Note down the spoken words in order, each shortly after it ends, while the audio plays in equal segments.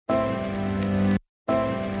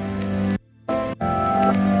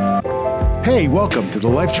Hey, welcome to the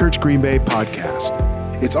Life Church Green Bay podcast.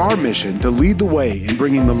 It's our mission to lead the way in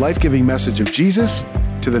bringing the life-giving message of Jesus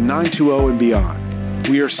to the 920 and beyond.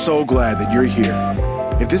 We are so glad that you're here.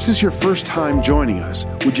 If this is your first time joining us,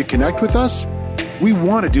 would you connect with us? We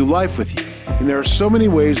want to do life with you, and there are so many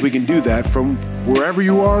ways we can do that from wherever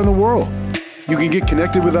you are in the world. You can get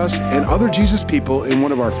connected with us and other Jesus people in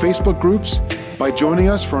one of our Facebook groups by joining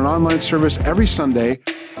us for an online service every Sunday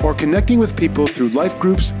or connecting with people through life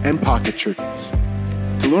groups and pocket churches.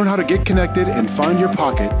 To learn how to get connected and find your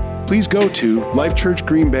pocket, please go to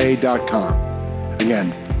lifechurchgreenbay.com.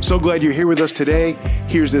 Again, so glad you're here with us today.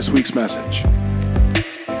 Here's this week's message.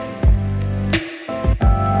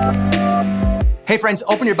 Hey friends,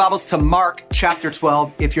 open your Bibles to Mark chapter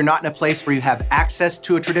 12. If you're not in a place where you have access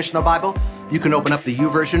to a traditional Bible, you can open up the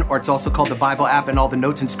YouVersion, or it's also called the Bible app, and all the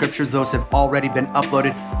notes and scriptures, those have already been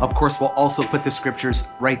uploaded. Of course, we'll also put the scriptures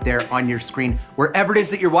right there on your screen. Wherever it is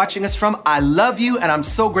that you're watching us from, I love you, and I'm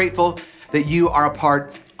so grateful that you are a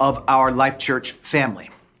part of our Life Church family.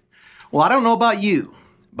 Well, I don't know about you,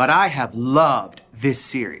 but I have loved this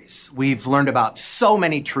series. We've learned about so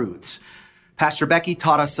many truths. Pastor Becky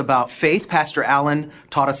taught us about faith. Pastor Allen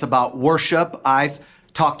taught us about worship. I've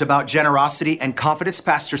talked about generosity and confidence.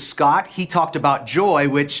 Pastor Scott, he talked about joy,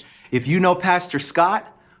 which, if you know Pastor Scott,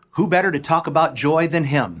 who better to talk about joy than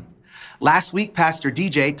him? Last week, Pastor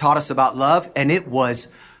DJ taught us about love, and it was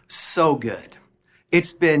so good.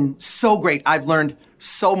 It's been so great. I've learned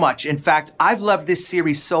so much. In fact, I've loved this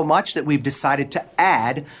series so much that we've decided to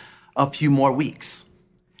add a few more weeks.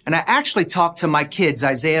 And I actually talked to my kids,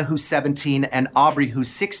 Isaiah, who's 17, and Aubrey, who's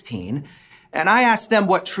 16, and I asked them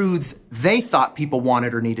what truths they thought people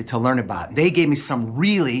wanted or needed to learn about. They gave me some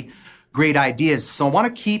really great ideas. So I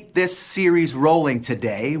want to keep this series rolling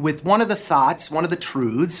today with one of the thoughts, one of the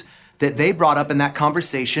truths that they brought up in that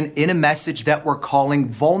conversation in a message that we're calling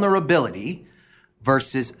vulnerability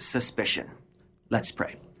versus suspicion. Let's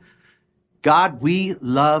pray. God, we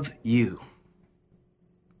love you.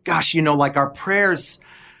 Gosh, like our prayers,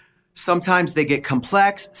 sometimes they get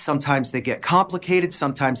complex, sometimes they get complicated,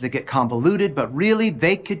 sometimes they get convoluted, but really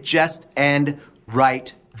they could just end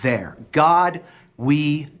right there. God,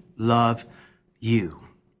 we love you.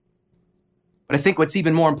 But I think what's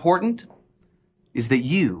even more important is that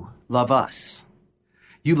you love us.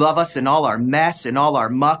 You love us in all our mess, in all our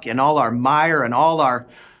muck, in all our mire, and all our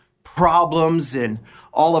problems, and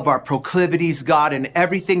all of our proclivities, God, and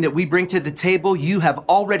everything that we bring to the table. You have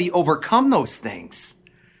already overcome those things.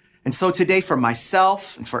 And so today, for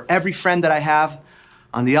myself and for every friend that I have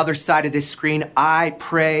on the other side of this screen, I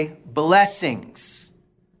pray blessings.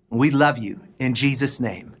 We love you in Jesus'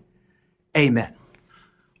 name. Amen.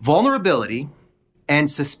 Vulnerability and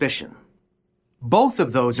suspicion. Both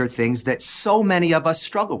of those are things that so many of us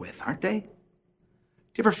struggle with, aren't they? Do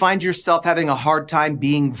you ever find yourself having a hard time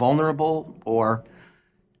being vulnerable? Or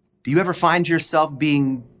do you ever find yourself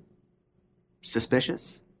being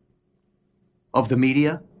suspicious of the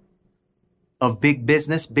media, of big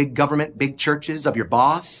business, big government, big churches, of your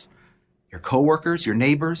boss, your coworkers, your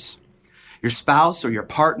neighbors, your spouse or your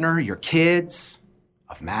partner, your kids,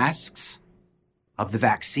 of masks, of the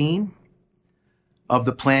vaccine, of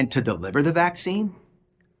the plan to deliver the vaccine?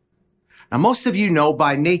 Now, most of you know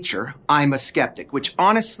by nature, I'm a skeptic, which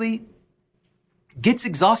honestly gets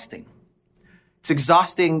exhausting. It's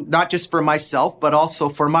exhausting not just for myself, but also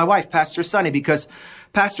for my wife, Pastor Sunny, because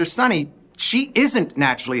Pastor Sunny, she isn't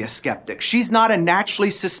naturally a skeptic. She's not a naturally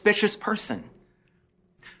suspicious person.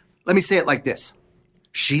 Let me say it like this.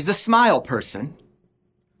 She's a smile person,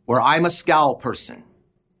 where I'm a scowl person.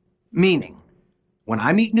 Meaning, when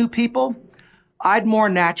I meet new people, I'd more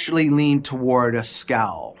naturally lean toward a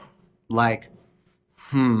scowl. Like,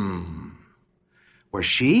 Where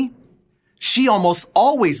she almost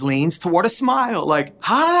always leans toward a smile. Like,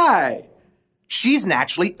 hi. She's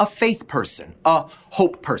naturally a faith person, a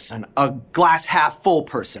hope person, a glass half full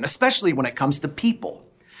person, especially when it comes to people.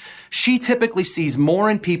 She typically sees more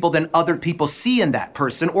in people than other people see in that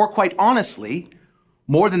person, or quite honestly,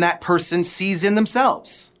 more than that person sees in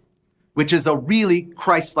themselves, which is a really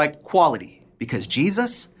Christ-like quality, because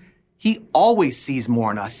Jesus, he always sees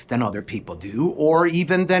more in us than other people do, or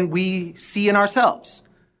even than we see in ourselves.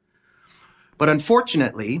 But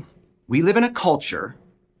unfortunately, we live in a culture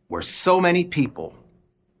where so many people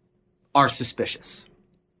are suspicious,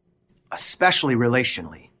 especially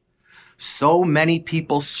relationally. So many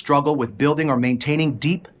people struggle with building or maintaining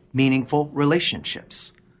deep, meaningful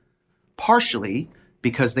relationships, partially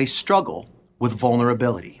because they struggle with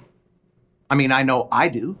vulnerability. I mean, I know I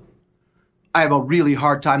do. I have a really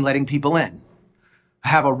hard time letting people in. I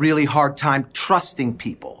have a really hard time trusting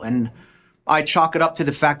people, and I chalk it up to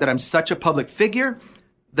the fact that I'm such a public figure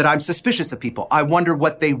that I'm suspicious of people. I wonder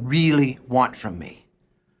what they really want from me.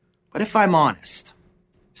 But if I'm honest,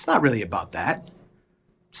 it's not really about that.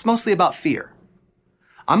 It's mostly about fear.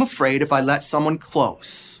 I'm afraid if I let someone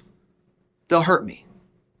close, they'll hurt me.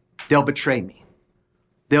 They'll betray me.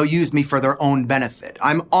 They'll use me for their own benefit.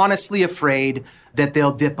 I'm honestly afraid that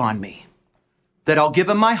they'll dip on me, that I'll give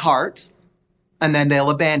them my heart, and then they'll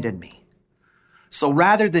abandon me. So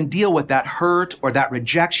rather than deal with that hurt or that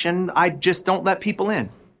rejection, I just don't let people in,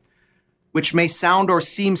 which may sound or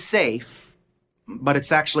seem safe, but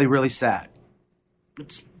it's actually really sad.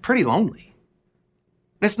 It's pretty lonely.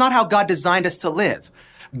 And it's not how God designed us to live.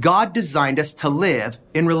 God designed us to live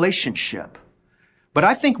in relationship. But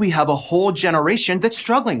I think we have a whole generation that's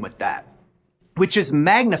struggling with that, which is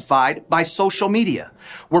magnified by social media,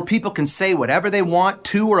 where people can say whatever they want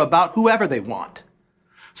to or about whoever they want.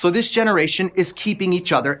 So this generation is keeping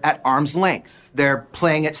each other at arm's length. They're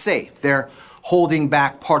playing it safe. They're holding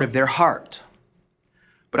back part of their heart.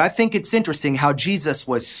 But I think it's interesting how Jesus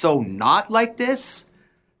was so not like this,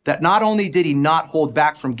 that not only did he not hold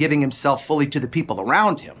back from giving himself fully to the people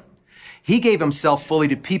around him, he gave himself fully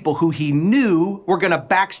to people who he knew were going to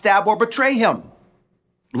backstab or betray him,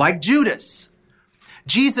 like Judas.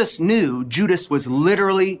 Jesus knew Judas was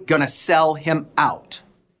literally going to sell him out.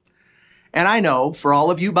 And I know, for all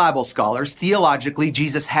of you Bible scholars, theologically,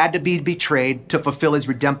 Jesus had to be betrayed to fulfill his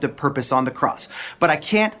redemptive purpose on the cross. But I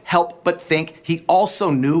can't help but think he also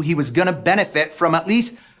knew he was going to benefit from at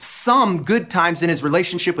least some good times in his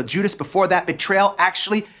relationship with Judas before that betrayal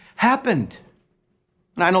actually happened.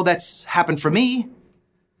 And I know that's happened for me.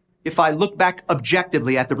 If I look back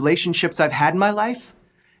objectively at the relationships I've had in my life,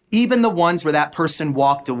 even the ones where that person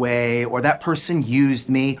walked away or that person used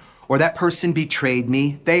me or that person betrayed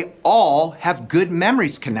me, they all have good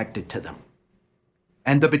memories connected to them.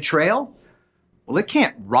 And the betrayal? Well, it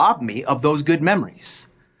can't rob me of those good memories.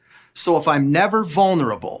 So if I'm never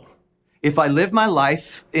vulnerable, if I live my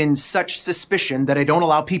life in such suspicion that I don't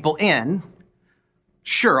allow people in,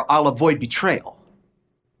 sure, I'll avoid betrayal.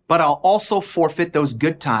 But I'll also forfeit those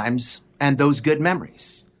good times and those good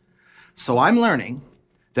memories. So I'm learning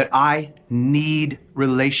that I need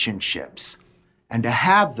relationships. And to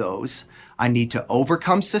have those, I need to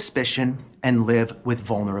overcome suspicion and live with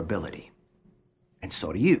vulnerability. And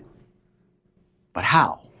so do you. But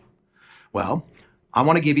how? Well, I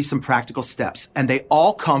want to give you some practical steps, and they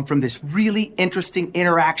all come from this really interesting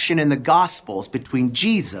interaction in the Gospels between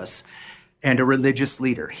Jesus and a religious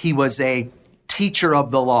leader. He was a teacher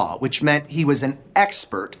of the law, which meant he was an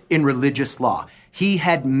expert in religious law. He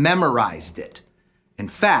had memorized it. In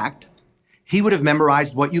fact, he would have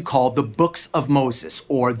memorized what you call the books of Moses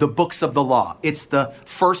or the books of the law. It's the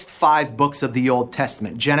first 5 books of the Old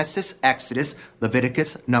Testament: Genesis, Exodus,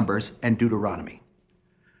 Leviticus, Numbers, and Deuteronomy.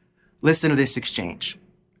 Listen to this exchange.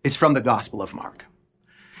 It's from the Gospel of Mark.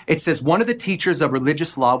 It says, one of the teachers of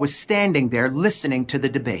religious law was standing there listening to the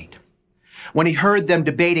debate. When he heard them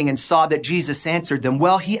debating and saw that Jesus answered them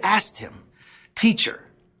well, he asked him, "Teacher,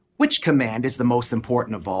 which command is the most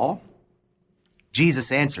important of all?"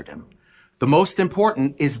 Jesus answered him, "The most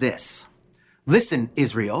important is this. Listen,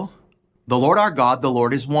 Israel, the Lord our God, the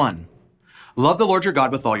Lord is one. Love the Lord your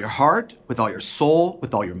God with all your heart, with all your soul,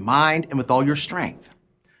 with all your mind, and with all your strength.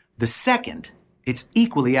 The second, it's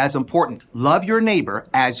equally as important. Love your neighbor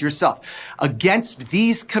as yourself. Against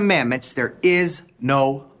these commandments, there is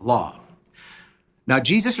no law." Now,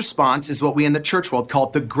 Jesus' response is what we in the church world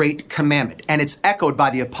call the Great Commandment, and it's echoed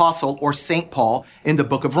by the Apostle or St. Paul in the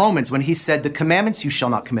book of Romans when he said, the commandments, you shall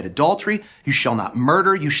not commit adultery, you shall not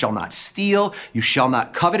murder, you shall not steal, you shall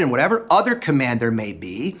not covet, and whatever other command there may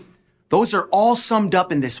be, those are all summed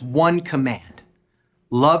up in this one command.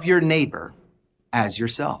 Love your neighbor as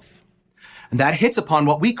yourself. And that hits upon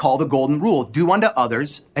what we call the golden rule, do unto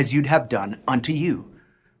others as you'd have done unto you,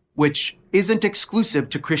 which isn't exclusive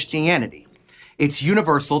to Christianity. It's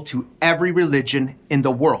universal to every religion in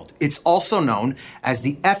the world. It's also known as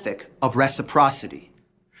the ethic of reciprocity.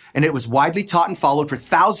 And it was widely taught and followed for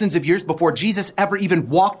thousands of years before Jesus ever even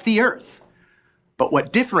walked the earth. But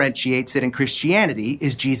what differentiates it in Christianity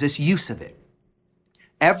is Jesus' use of it.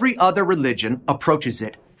 Every other religion approaches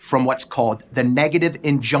it from what's called the negative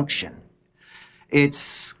injunction.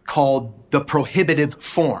 It's called the prohibitive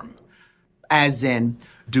form, as in,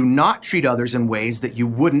 do not treat others in ways that you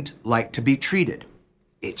wouldn't like to be treated.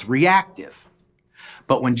 It's reactive.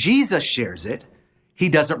 But when Jesus shares it, he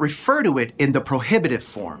doesn't refer to it in the prohibitive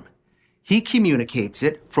form. He communicates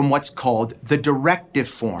it from what's called the directive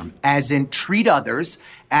form, as in treat others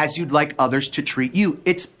as you'd like others to treat you.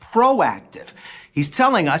 It's proactive. He's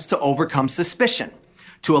telling us to overcome suspicion,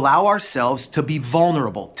 to allow ourselves to be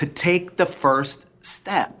vulnerable, to take the first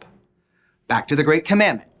step. Back to the Great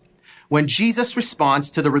Commandment. When Jesus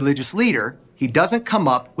responds to the religious leader, he doesn't come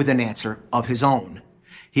up with an answer of his own.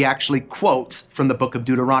 He actually quotes from the book of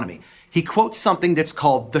Deuteronomy. He quotes something that's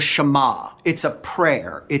called the Shema. It's a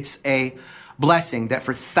prayer. It's a blessing that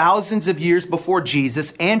for thousands of years before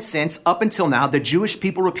Jesus and since up until now, the Jewish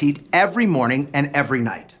people repeat every morning and every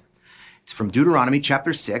night. It's from Deuteronomy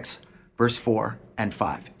chapter 6, verse 4 and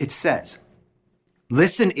 5. It says,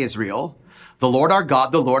 "Listen, Israel, the Lord our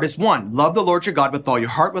God, the Lord is one. Love the Lord your God with all your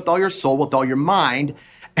heart, with all your soul, with all your mind,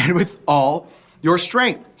 and with all your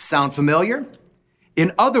strength." Sound familiar?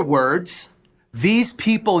 In other words, these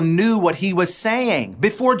people knew what he was saying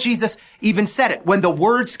before Jesus even said it. When the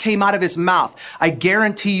words came out of his mouth, I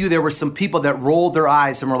guarantee you there were some people that rolled their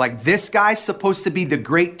eyes and were like, this guy's supposed to be the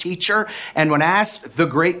great teacher. And when asked the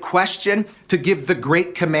great question to give the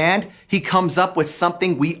great command, he comes up with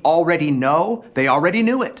something we already know. They already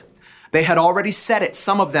knew it. They had already said it,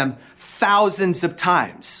 some of them thousands of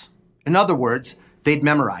times. In other words, they'd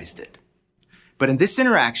memorized it. But in this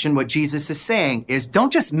interaction, what Jesus is saying is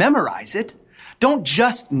don't just memorize it. Don't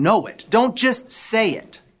just know it. Don't just say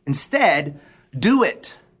it. Instead, do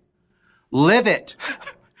it. Live it.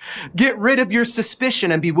 Get rid of your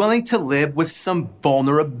suspicion and be willing to live with some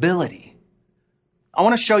vulnerability. I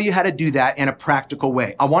want to show you how to do that in a practical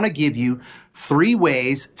way. I want to give you 3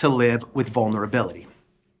 ways to live with vulnerability.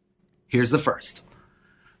 Here's the first.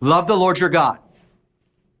 Love the Lord your God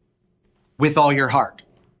with all your heart.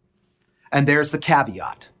 And there's the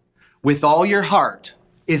caveat. With all your heart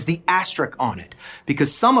is the asterisk on it,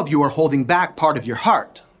 because some of you are holding back part of your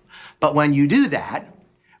heart. But when you do that,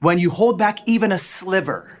 when you hold back even a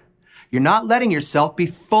sliver, you're not letting yourself be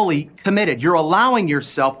fully committed. You're allowing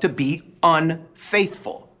yourself to be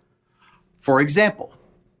unfaithful. For example,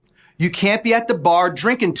 you can't be at the bar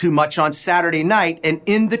drinking too much on Saturday night and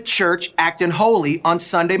in the church acting holy on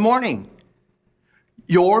Sunday morning.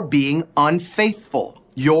 You're being unfaithful.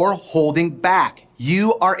 You're holding back.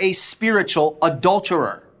 You are a spiritual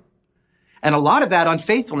adulterer. And a lot of that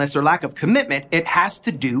unfaithfulness or lack of commitment, it has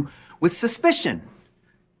to do with suspicion.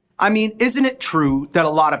 I mean, isn't it true that a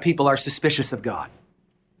lot of people are suspicious of God?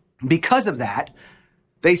 Because of that,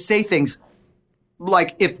 they say things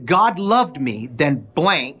like, if God loved me, then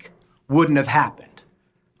blank wouldn't have happened.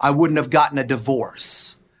 I wouldn't have gotten a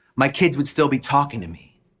divorce. My kids would still be talking to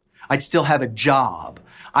me. I'd still have a job.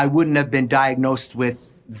 I wouldn't have been diagnosed with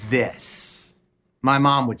this. My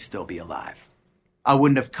mom would still be alive. I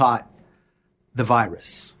wouldn't have caught the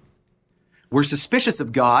virus. We're suspicious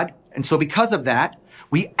of God, and so because of that,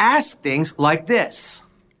 we ask things like this.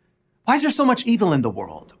 Why is there so much evil in the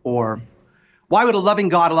world? Or why would a loving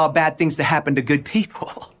God allow bad things to happen to good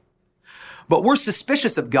people? But we're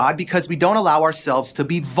suspicious of God because we don't allow ourselves to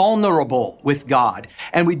be vulnerable with God.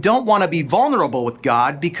 And we don't want to be vulnerable with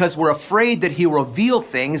God because we're afraid that he'll reveal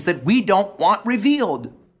things that we don't want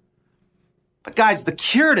revealed. But guys, the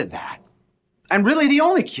cure to that, and really the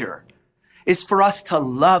only cure, is for us to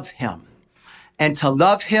love him. And to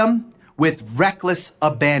love him with reckless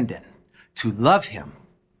abandon. To love him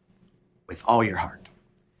with all your heart.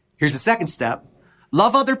 Here's the second step.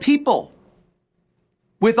 Love other people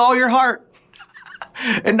with all your heart.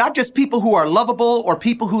 And not just people who are lovable or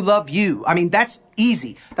people who love you. I mean, that's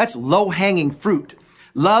easy. That's low-hanging fruit.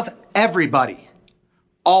 Love everybody.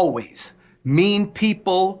 Always. Mean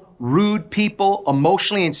people, rude people,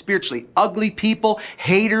 emotionally and spiritually ugly people,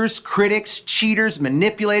 haters, critics, cheaters,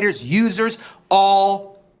 manipulators, users,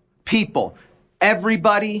 all people.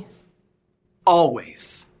 Everybody,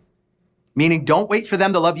 always. Meaning don't wait for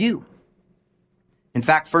them to love you. In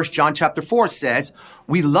fact, 1 John chapter 4 says,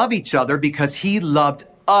 we love each other because he loved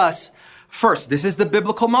us first. This is the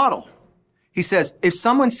biblical model. He says, if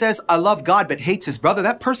someone says, I love God, but hates his brother,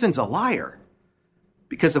 that person's a liar.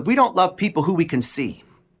 Because if we don't love people who we can see,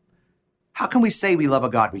 how can we say we love a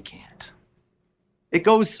God we can't? It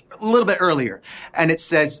goes a little bit earlier, and it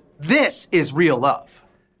says, this is real love.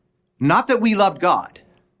 Not that we loved God,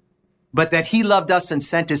 but that he loved us and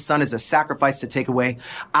sent his son as a sacrifice to take away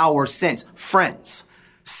our sins. Friends,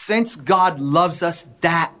 since God loves us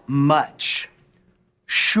that much,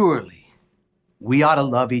 surely we ought to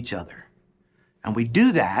love each other. And we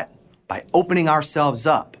do that by opening ourselves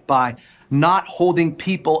up, by not holding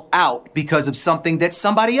people out because of something that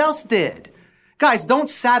somebody else did. Guys, don't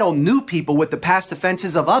saddle new people with the past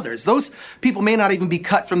offenses of others. Those people may not even be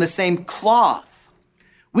cut from the same cloth.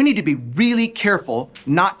 We need to be really careful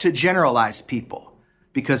not to generalize people,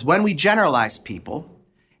 because when we generalize people,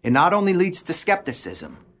 it not only leads to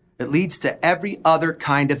skepticism, it leads to every other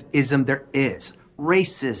kind of ism there is.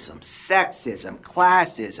 racism, sexism,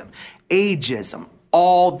 classism, ageism,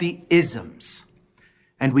 all the isms.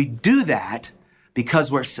 And we do that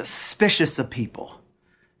because we're suspicious of people,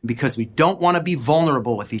 because we don't want to be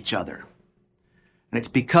vulnerable with each other. And it's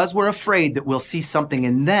because we're afraid that we'll see something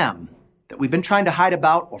in them that we've been trying to hide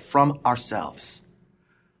about or from ourselves.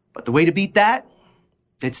 But the way to beat that,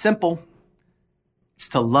 it's simple. It's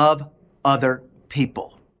to love other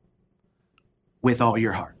people with all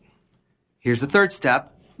your heart. Here's the third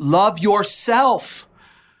step. Love yourself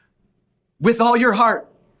with all your heart.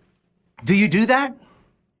 Do you do that?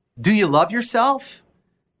 Do you love yourself?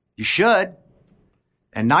 You should.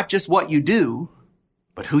 And not just what you do,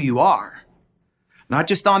 but who you are. Not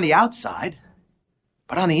just on the outside,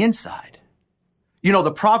 but on the inside. You know,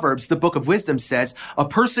 the Proverbs, the book of wisdom says, a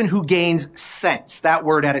person who gains sense, that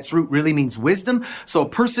word at its root really means wisdom. So a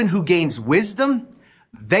person who gains wisdom,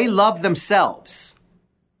 they love themselves.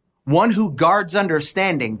 One who guards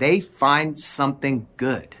understanding, they find something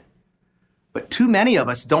good. But too many of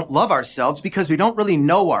us don't love ourselves because we don't really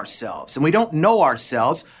know ourselves. And we don't know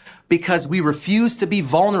ourselves because we refuse to be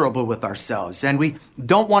vulnerable with ourselves. And we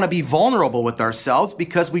don't want to be vulnerable with ourselves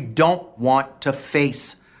because we don't want to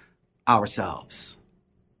face ourselves.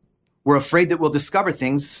 We're afraid that we'll discover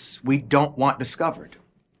things we don't want discovered.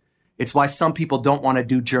 It's why some people don't want to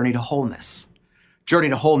do Journey to Wholeness. Journey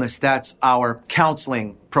to Wholeness, that's our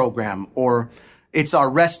counseling program, or it's our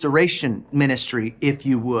restoration ministry, if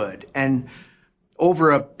you would. And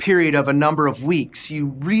over a period of a number of weeks, you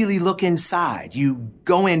really look inside, you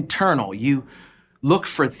go internal, you look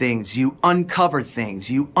for things, you uncover things,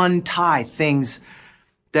 you untie things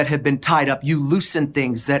that have been tied up, you loosen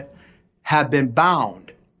things that have been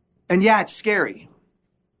bound. And yeah, it's scary,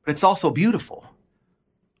 but it's also beautiful,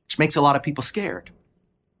 which makes a lot of people scared.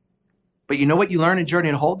 But you know what you learn in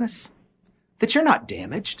Journey to Wholeness? That you're not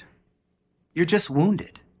damaged. You're just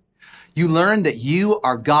wounded. You learn that you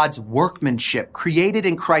are God's workmanship, created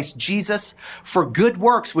in Christ Jesus for good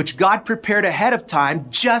works, which God prepared ahead of time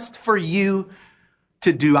just for you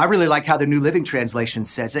to do. I really like how the New Living Translation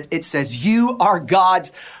says it. It says, you are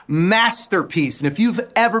God's masterpiece. And if you've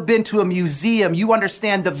ever been to a museum, you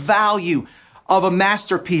understand the value of a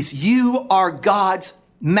masterpiece. You are God's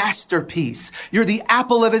masterpiece. You're the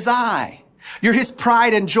apple of his eye. You're his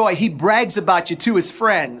pride and joy. He brags about you to his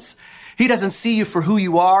friends. He doesn't see you for who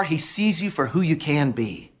you are. He sees you for who you can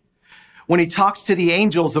be. When he talks to the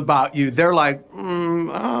angels about you, they're like,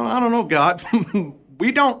 I don't know, God.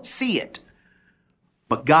 We don't see it.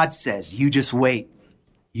 But God says, you just wait.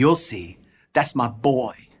 You'll see. That's my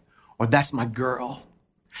boy, or that's my girl.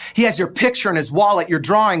 He has your picture in his wallet. Your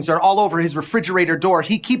drawings are all over his refrigerator door.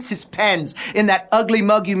 He keeps his pens in that ugly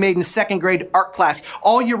mug you made in second grade art class.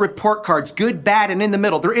 All your report cards, good, bad, and in the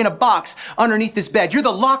middle. They're in a box underneath his bed. You're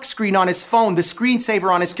the lock screen on his phone, the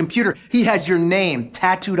screensaver on his computer. He has your name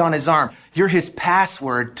tattooed on his arm. You're his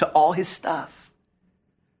password to all his stuff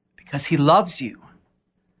because he loves you.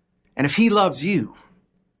 And if he loves you,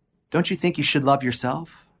 don't you think you should love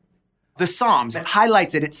yourself? The Psalms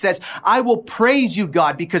highlights it. It says, I will praise you,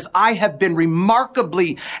 God, because I have been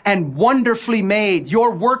remarkably and wonderfully made.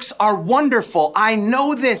 Your works are wonderful. I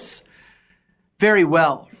know this very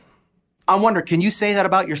well. I wonder, can you say that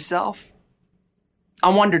about yourself? I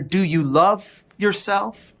wonder, do you love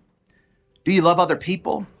yourself? Do you love other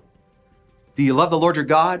people? Do you love the Lord your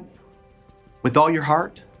God with all your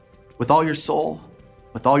heart, with all your soul,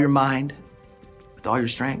 with all your mind, with all your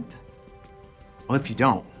strength? Well, if you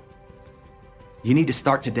don't, you need to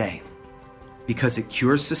start today because it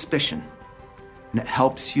cures suspicion and it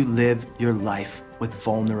helps you live your life with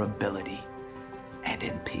vulnerability and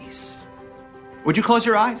in peace. Would you close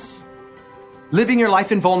your eyes? Living your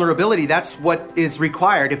life in vulnerability, that's what is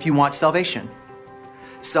required if you want salvation.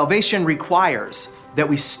 Salvation requires that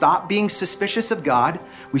we stop being suspicious of God,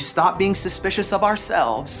 we stop being suspicious of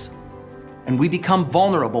ourselves, and we become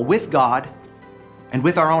vulnerable with God and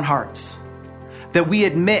with our own hearts. That we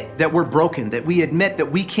admit that we're broken, that we admit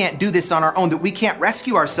that we can't do this on our own, that we can't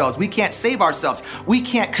rescue ourselves, we can't save ourselves, we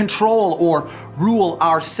can't control or rule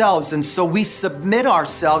ourselves. And so we submit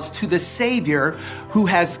ourselves to the Savior who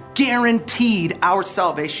has guaranteed our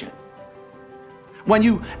salvation. When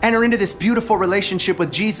you enter into this beautiful relationship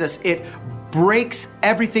with Jesus, it breaks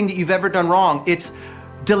everything that you've ever done wrong. It's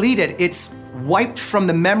deleted, it's wiped from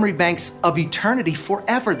the memory banks of eternity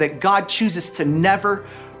forever, that God chooses to never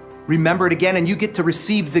remember it again, and you get to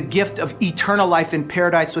receive the gift of eternal life in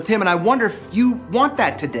paradise with him. And I wonder if you want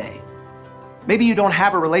that today. Maybe you don't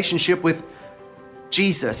have a relationship with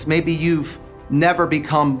Jesus. Maybe you've never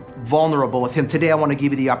become vulnerable with him. Today, I want to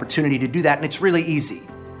give you the opportunity to do that, and it's really easy.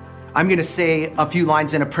 I'm going to say a few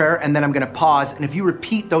lines in a prayer, and then I'm going to pause. And if you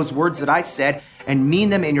repeat those words that I said and mean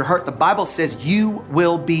them in your heart, the Bible says you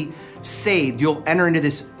will be saved. You'll enter into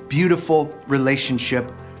this beautiful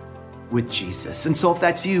relationship with Jesus. And so if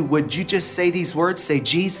that's you, would you just say these words? Say,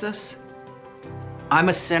 Jesus, I'm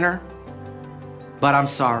a sinner, but I'm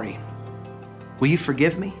sorry. Will you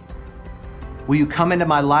forgive me? Will you come into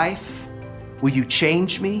my life? Will you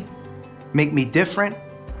change me? Make me different?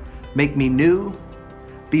 Make me new?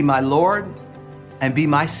 Be my Lord and be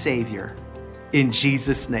my Savior. In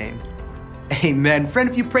Jesus' name, amen. Friend,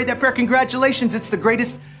 if you prayed that prayer, congratulations. It's the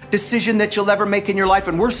greatest decision that you'll ever make in your life.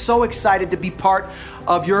 And we're so excited to be part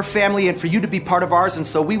of your family and for you to be part of ours. And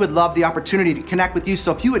so we would love the opportunity to connect with you.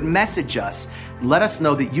 So if you would message us and let us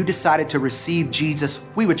know that you decided to receive Jesus,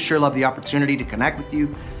 we would sure love the opportunity to connect with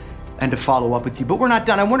you and to follow up with you. But we're not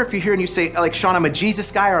done. I wonder if you're here and you say, like, Sean, I'm a Jesus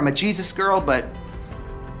guy or I'm a Jesus girl, but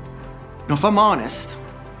if I'm honest,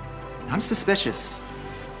 I'm suspicious,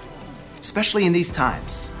 especially in these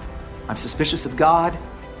times. I'm suspicious of God.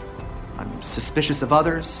 I'm suspicious of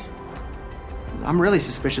others. I'm really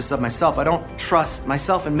suspicious of myself. I don't trust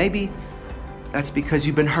myself, and maybe that's because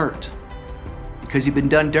you've been hurt, because you've been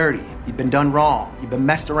done dirty, you've been done wrong, you've been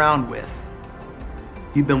messed around with,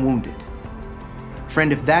 you've been wounded.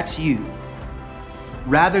 Friend, if that's you,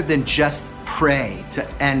 rather than just pray to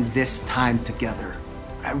end this time together,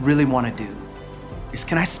 what I really want to do is,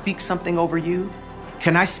 can I speak something over you?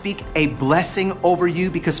 Can I speak a blessing over you?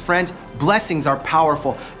 Because friends, blessings are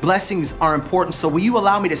powerful. Blessings are important. So will you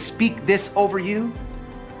allow me to speak this over you?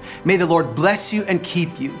 May the Lord bless you and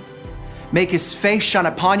keep you. Make his face shine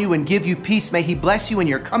upon you and give you peace. May he bless you in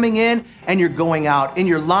your coming in and your going out, in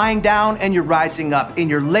your lying down and your rising up, in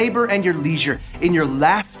your labor and your leisure, in your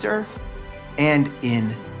laughter and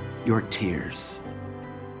in your tears.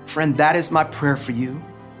 Friend, that is my prayer for you.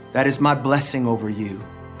 That is my blessing over you,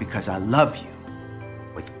 because I love you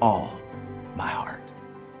with all my heart.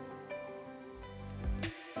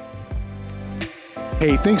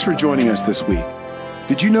 Hey, thanks for joining us this week.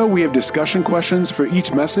 Did you know we have discussion questions for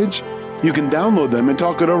each message? You can download them and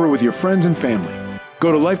talk it over with your friends and family.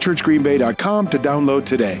 Go to lifechurchgreenbay.com to download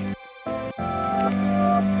today.